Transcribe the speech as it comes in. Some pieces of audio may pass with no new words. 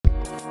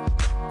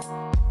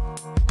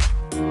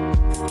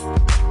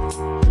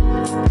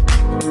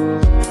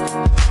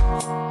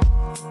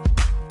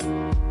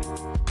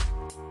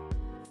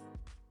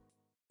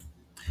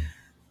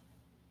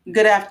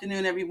Good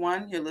afternoon,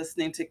 everyone. You're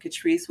listening to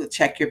Catrice with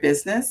Check Your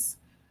Business.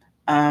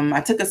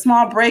 I took a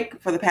small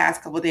break for the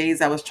past couple of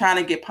days. I was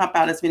trying to pump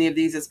out as many of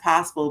these as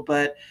possible,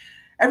 but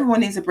everyone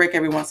needs a break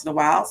every once in a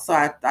while. So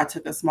I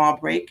took a small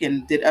break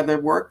and did other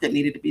work that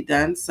needed to be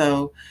done.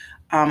 So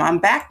I'm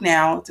back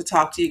now to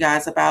talk to you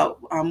guys about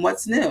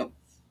what's new.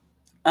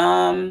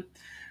 Um,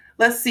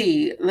 let's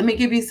see. Let me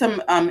give you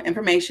some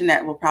information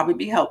that will probably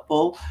be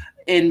helpful.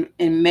 In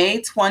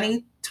May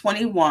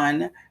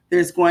 2021,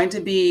 there's going to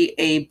be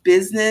a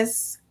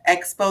business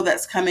expo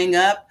that's coming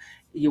up.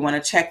 You want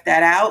to check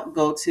that out.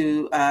 Go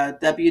to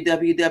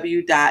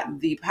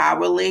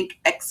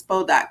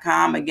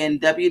www.thepowerlinkexpo.com. Again,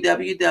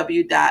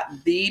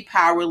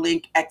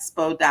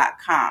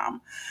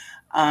 www.thepowerlinkexpo.com.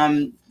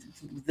 Um,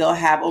 they'll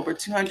have over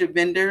 200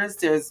 vendors.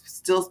 There's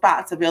still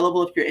spots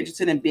available if you're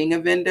interested in being a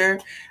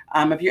vendor.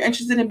 If you're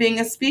interested in being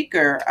a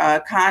speaker,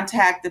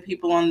 contact the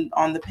people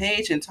on the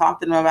page and talk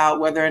to them about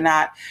whether or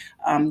not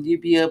you'd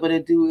be able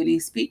to do any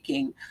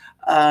speaking.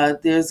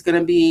 There's going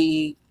to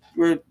be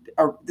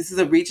this is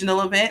a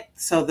regional event,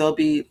 so there'll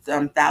be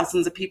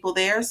thousands of people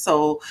there.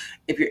 So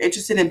if you're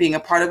interested in being a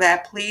part of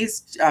that,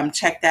 please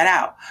check that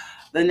out.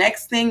 The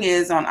next thing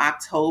is on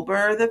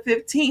October the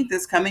 15th,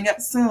 is coming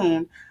up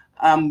soon.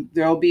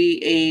 There will be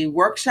a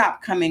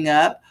workshop coming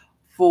up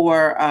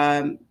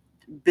for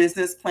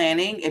business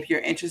planning. If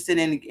you're interested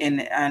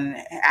in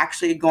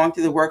actually going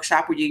through the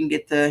workshop where you can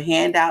get the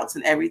handouts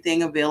and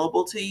everything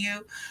available to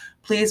you,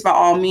 please, by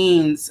all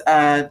means,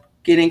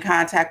 get in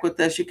contact with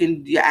us.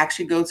 You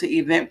actually go to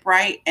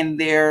Eventbrite, and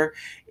there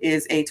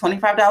is a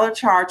 $25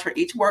 charge for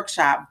each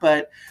workshop,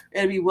 but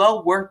it'll be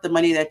well worth the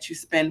money that you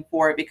spend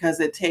for it because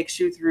it takes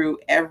you through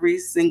every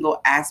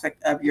single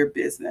aspect of your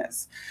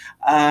business.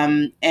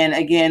 And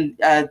again,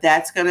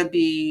 that's going to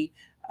be,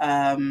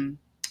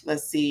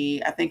 let's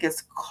see, I think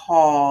it's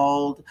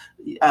called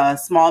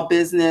Small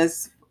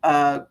Business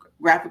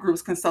Graphic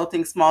Groups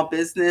Consulting Small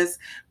Business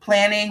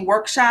Planning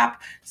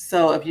Workshop.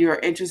 So if you're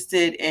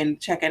interested in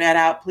checking that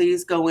out,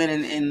 please go in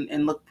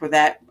and look for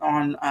that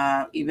on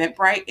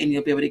Eventbrite, and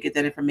you'll be able to get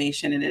that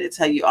information, and it'll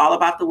tell you all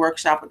about the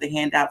workshop with the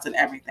handouts and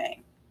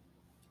everything.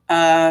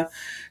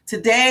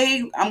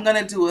 Today, I'm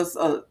going to do a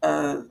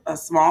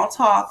small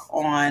talk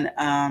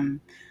on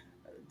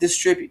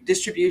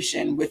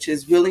distribution, which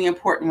is really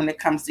important when it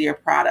comes to your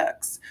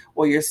products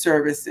or your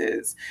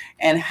services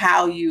and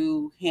how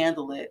you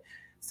handle it,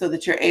 so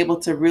that you're able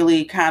to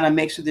really kind of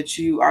make sure that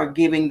you are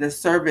giving the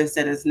service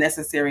that is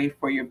necessary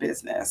for your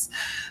business.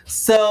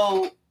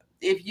 So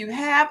if you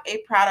have a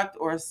product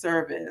or a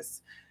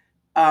service,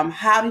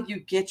 how do you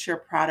get your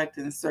product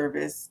and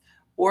service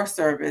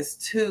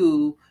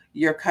to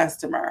your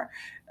customer?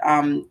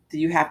 Do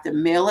you have to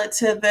mail it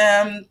to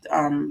them?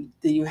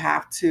 Do you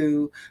have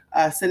to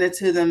send it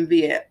to them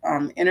via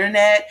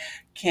internet?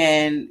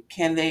 Can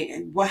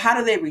they? Well, how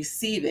do they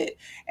receive it?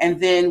 And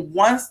then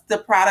once the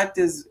product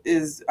is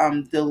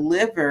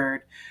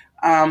delivered,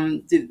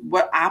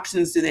 what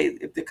options do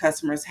if the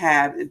customers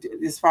have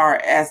as far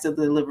as the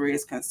delivery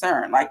is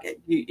concerned? Like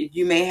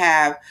you may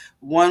have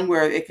one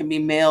where it can be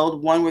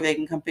mailed, one where they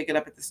can come pick it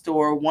up at the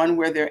store, one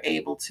where they're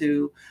able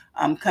to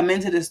come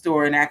into the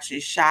store and actually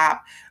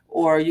shop,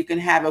 or you can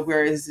have it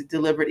where it's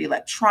delivered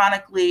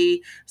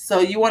electronically. So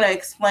you want to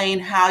explain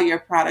how your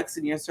products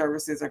and your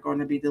services are going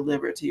to be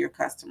delivered to your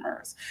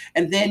customers.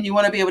 And then you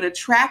want to be able to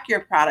track your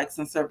products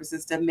and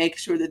services to make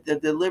sure that the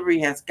delivery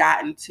has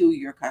gotten to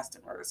your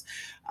customers.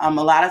 A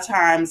lot of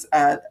times,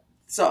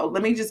 so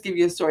let me just give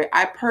you a story.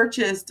 I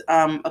purchased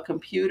a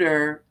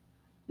computer,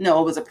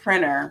 no, it was a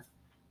printer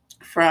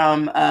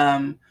from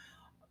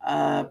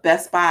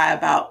Best Buy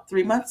about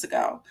 3 months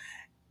ago.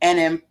 And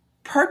in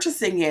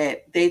purchasing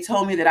it, they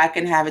told me that I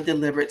can have it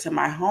delivered to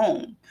my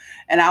home.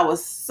 And I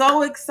was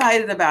so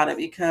excited about it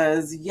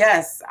because,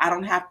 yes, I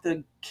don't have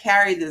to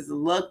carry this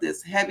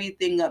heavy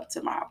thing up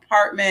to my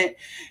apartment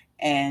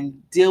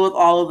and deal with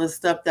all of the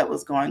stuff that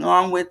was going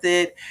on with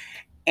it.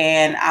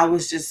 And I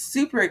was just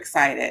super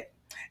excited.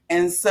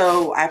 And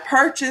so I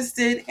purchased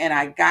it and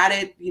I got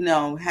it,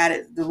 had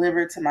it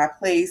delivered to my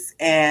place.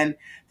 And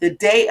the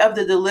day of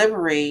the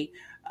delivery,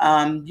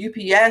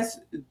 UPS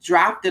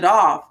dropped it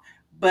off,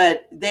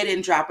 but they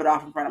didn't drop it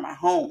off in front of my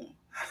home.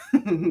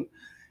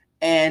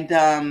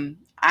 And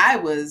I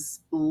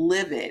was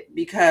livid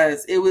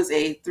because it was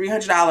a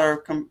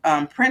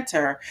 $300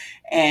 printer,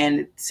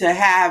 and to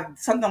have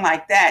something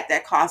like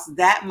that costs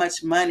that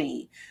much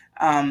money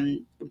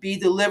be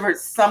delivered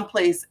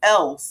someplace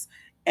else,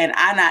 and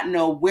I not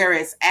know where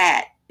it's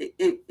at,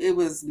 it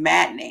was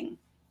maddening.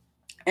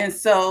 And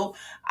so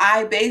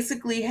I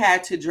basically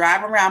had to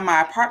drive around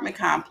my apartment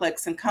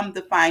complex, and come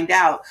to find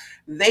out,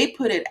 they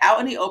put it out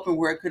in the open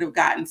where it could have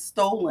gotten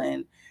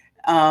stolen,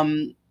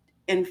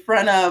 in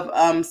front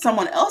of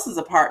someone else's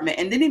apartment,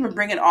 and didn't even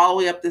bring it all the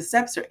way up the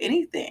steps or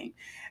anything.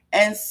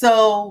 And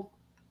so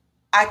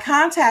I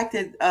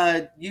contacted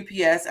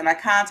UPS, and I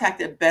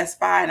contacted Best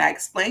Buy, and I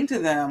explained to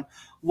them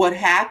what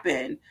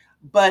happened.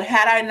 But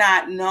had I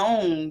not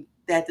known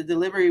that the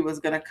delivery was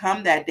going to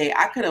come that day,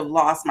 I could have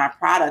lost my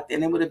product,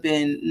 and it would have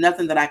been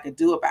nothing that I could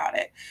do about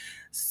it.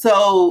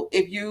 So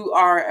if you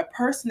are a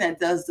person that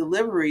does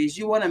deliveries,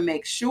 you want to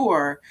make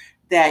sure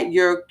that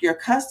your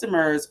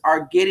customers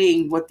are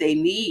getting what they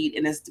need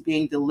and it's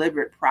being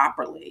delivered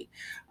properly.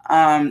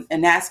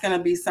 And that's going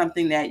to be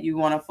something that you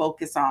want to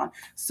focus on.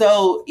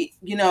 So,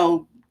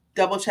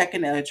 double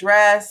checking the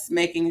address,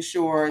 making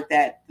sure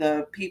that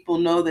the people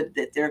know that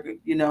they're,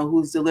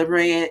 who's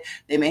delivering it.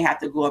 They may have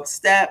to go up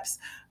steps.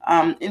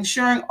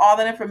 Ensuring all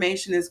that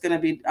information is going to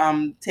be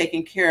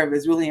taken care of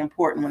is really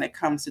important when it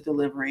comes to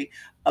delivery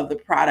of the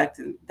product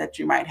that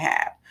you might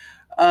have.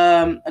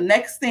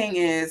 Next thing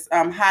is,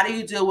 how do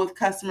you deal with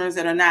customers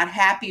that are not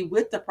happy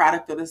with the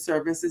product or the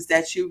services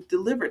that you've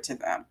delivered to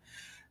them?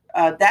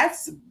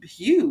 That's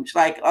huge.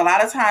 Like a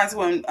lot of times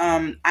when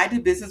I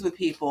do business with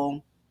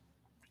people,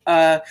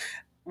 uh,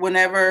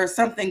 whenever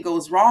something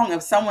goes wrong,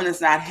 if someone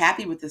is not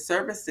happy with the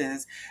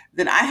services,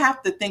 then I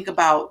have to think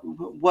about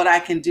what I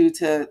can do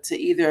to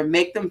either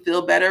make them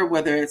feel better,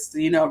 whether it's,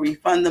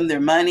 refund them their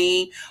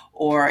money,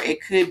 or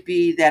it could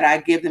be that I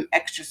give them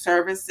extra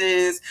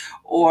services,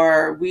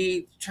 or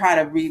we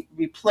try to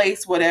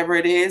replace whatever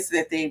it is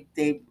that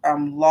they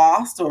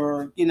lost,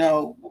 or,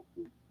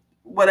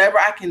 whatever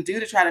I can do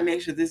to try to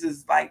make sure this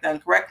is like done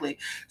correctly.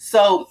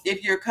 So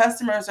if your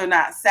customers are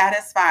not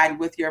satisfied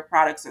with your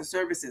products or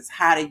services,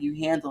 how do you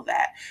handle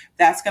that?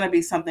 That's going to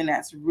be something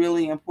that's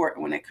really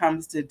important when it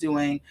comes to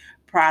doing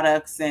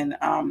products and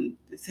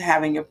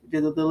having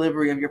the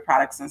delivery of your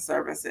products and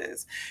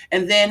services.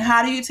 And then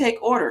how do you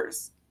take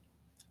orders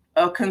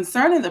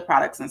concerning the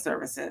products and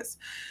services?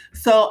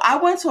 So I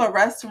went to a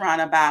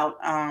restaurant about,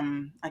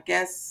 I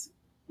guess,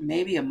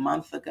 maybe a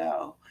month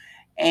ago.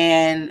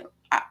 And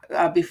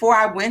before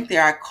I went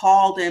there, I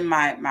called in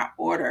my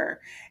order.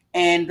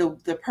 And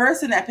the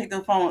person that picked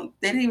up the phone,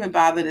 they didn't even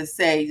bother to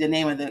say the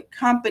name of the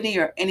company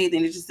or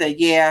anything. They just said,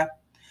 yeah.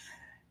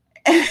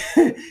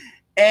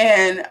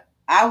 And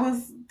I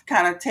was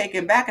kind of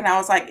taken back, and I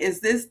was like, is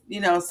this,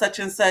 such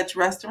and such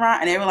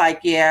restaurant? And they were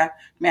like, yeah,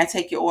 may I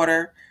take your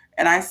order?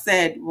 And I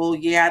said, well,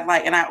 yeah, I'd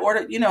like, and I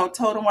ordered,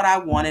 told them what I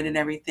wanted and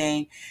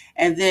everything.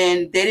 And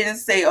then they didn't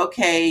say,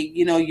 okay,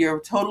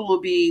 your total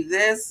will be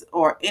this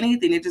or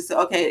anything. They just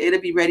said, okay, it'll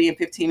be ready in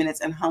 15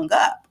 minutes, and hung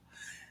up.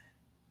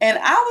 And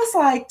I was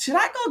like, should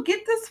I go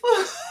get this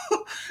food?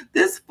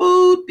 This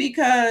food?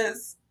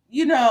 Because,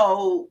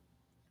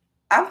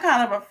 I'm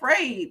kind of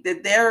afraid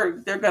that they're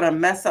going to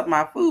mess up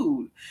my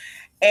food.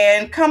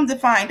 And come to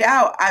find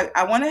out,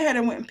 I went ahead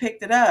and went and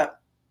picked it up.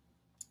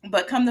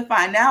 But come to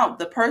find out,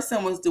 the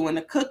person was doing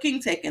the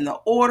cooking, taking the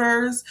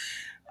orders,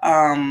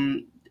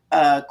 cleaning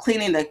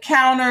the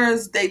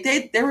counters.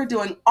 They were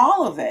doing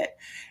all of it.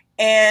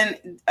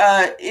 And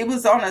it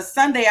was on a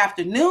Sunday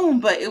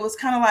afternoon, but it was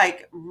kind of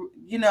like,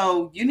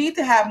 you need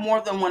to have more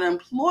than one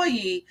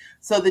employee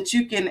so that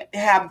you can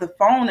have the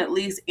phone at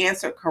least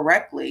answer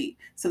correctly,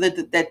 so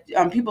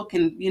that people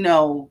can,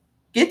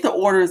 get the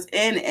orders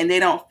in and they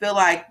don't feel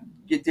like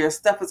their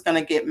stuff is going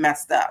to get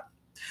messed up.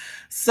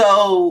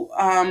 So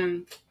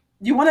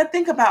you want to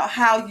think about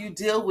how you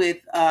deal with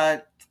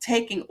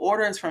taking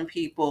orders from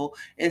people,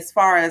 as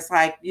far as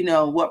like,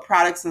 what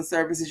products and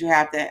services you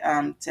have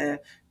to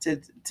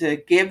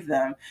give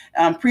them.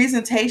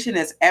 Presentation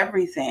is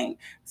everything.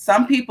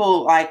 Some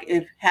people, like,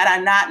 if had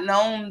I not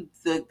known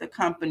the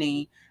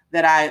company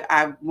that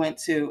I went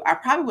to, I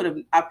probably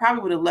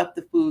would have left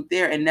the food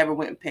there and never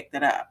went and picked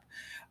it up.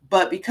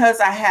 But because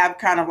I have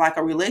kind of like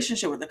a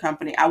relationship with the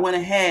company, I went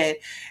ahead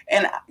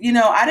and,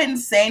 I didn't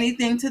say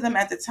anything to them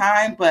at the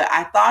time, but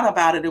I thought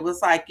about it. It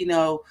was like,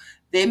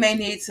 they may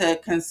need to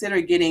consider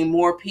getting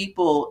more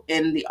people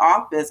in the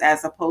office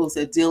as opposed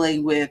to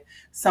dealing with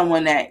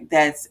someone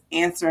that's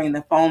answering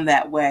the phone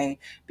that way.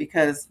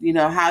 Because,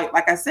 how,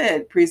 like I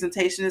said,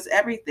 presentation is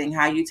everything.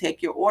 How you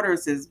take your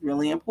orders is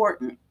really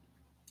important.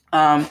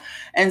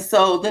 And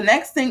so the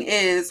next thing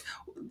is,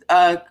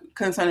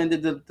 concerning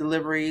the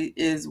delivery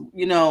is,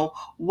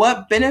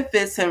 what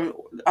benefits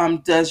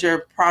does your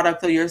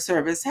product or your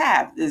service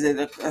have? Is it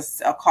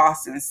a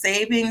cost and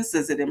savings?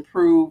 Does it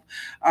improve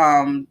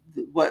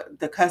what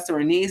the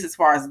customer needs as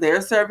far as their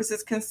service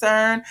is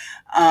concerned?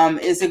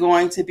 Is it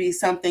going to be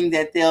something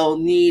that they'll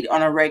need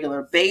on a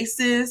regular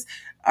basis?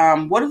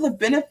 What are the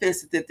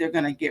benefits that they're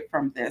going to get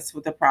from this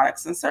with the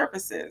products and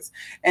services?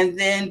 And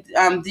then,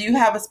 do you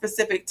have a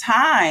specific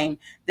time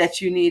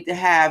that you need to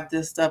have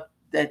this stuff,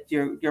 that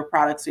your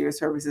products or your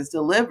services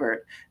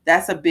delivered?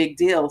 That's a big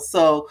deal.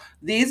 So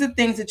these are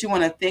things that you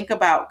want to think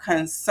about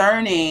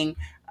concerning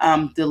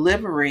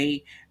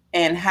delivery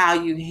and how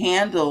you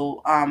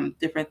handle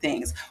different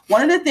things.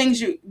 One of the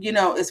things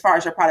as far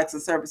as your products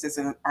and services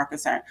are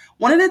concerned,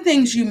 one of the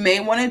things you may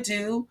want to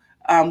do,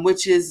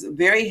 which is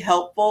very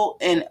helpful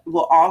and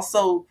will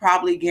also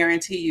probably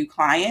guarantee you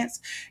clients,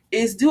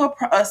 is do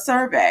a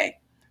survey.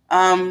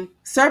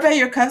 Survey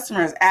your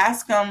customers,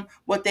 ask them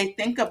what they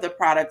think of the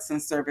products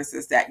and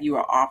services that you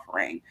are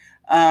offering,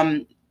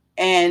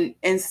 and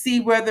see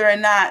whether or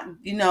not,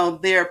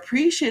 they're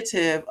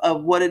appreciative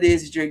of what it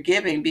is that you're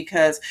giving.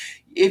 Because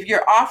if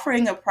you're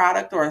offering a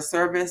product or a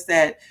service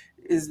that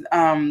is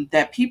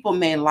that people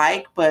may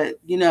like, but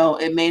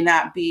it may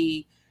not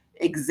be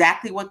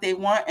exactly what they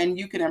want and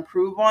you can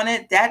improve on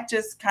it, that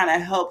just kind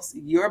of helps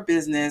your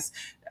business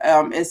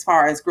as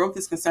far as growth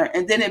is concerned.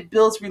 And then it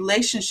builds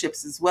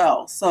relationships as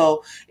well.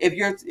 So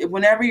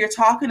whenever you're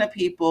talking to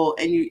people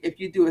and if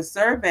you do a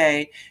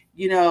survey,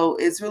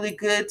 it's really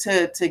good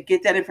to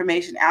get that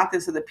information out there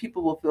so that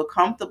people will feel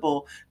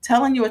comfortable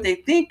telling you what they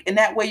think. And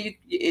that way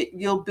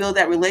you'll build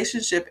that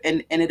relationship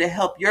and it'll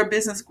help your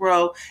business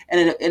grow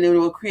and it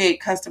will create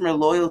customer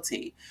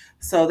loyalty.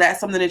 So that's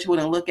something that you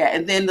want to look at.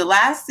 And then the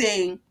last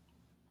thing,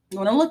 you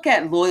want to look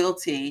at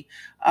loyalty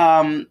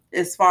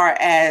as far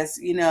as,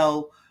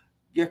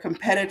 your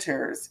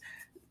competitors.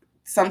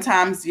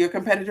 Sometimes your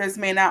competitors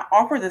may not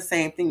offer the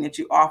same thing that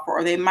you offer,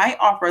 or they might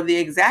offer the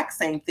exact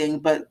same thing,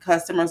 but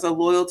customers are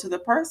loyal to the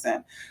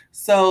person.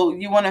 So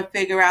you want to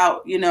figure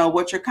out,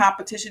 what your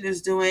competition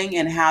is doing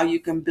and how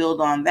you can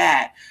build on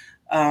that.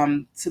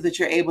 So that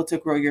you're able to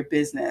grow your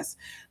business.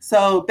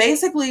 So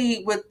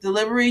basically with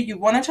delivery, you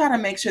want to try to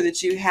make sure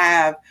that you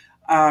have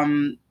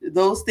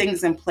those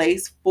things in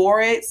place for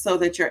it so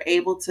that you're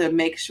able to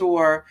make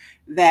sure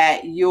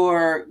that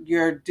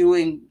you're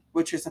doing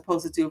what you're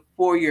supposed to do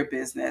for your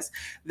business.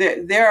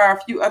 There are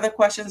a few other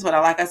questions, but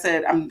like I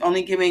said, I'm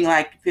only giving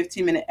like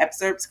 15-minute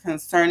excerpts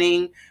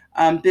concerning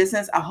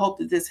business. I hope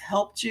that this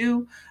helped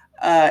you.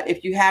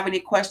 If you have any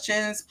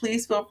questions,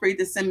 please feel free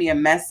to send me a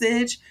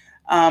message.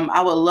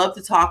 I would love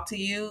to talk to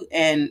you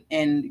and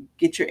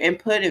get your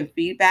input and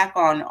feedback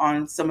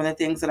on some of the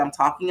things that I'm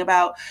talking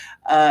about.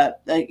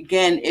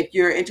 Again, if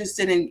you're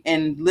interested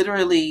in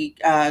literally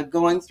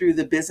going through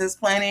the business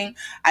planning,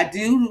 I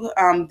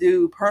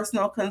do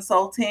personal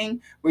consulting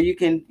where we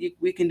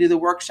can do the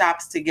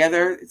workshops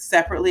together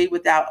separately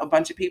without a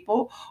bunch of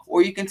people,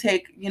 or you can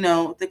take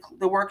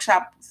the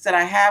workshops that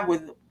I have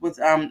with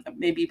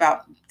maybe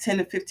about 10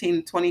 to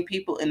 15, 20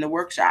 people in the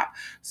workshop.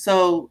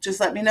 So just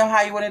let me know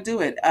how you want to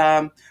do it.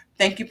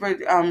 Thank you for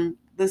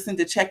listening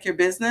to Check Your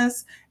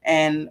Business,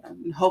 and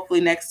hopefully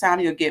next time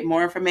you'll get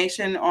more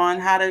information on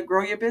how to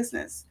grow your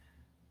business.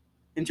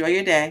 Enjoy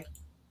your day.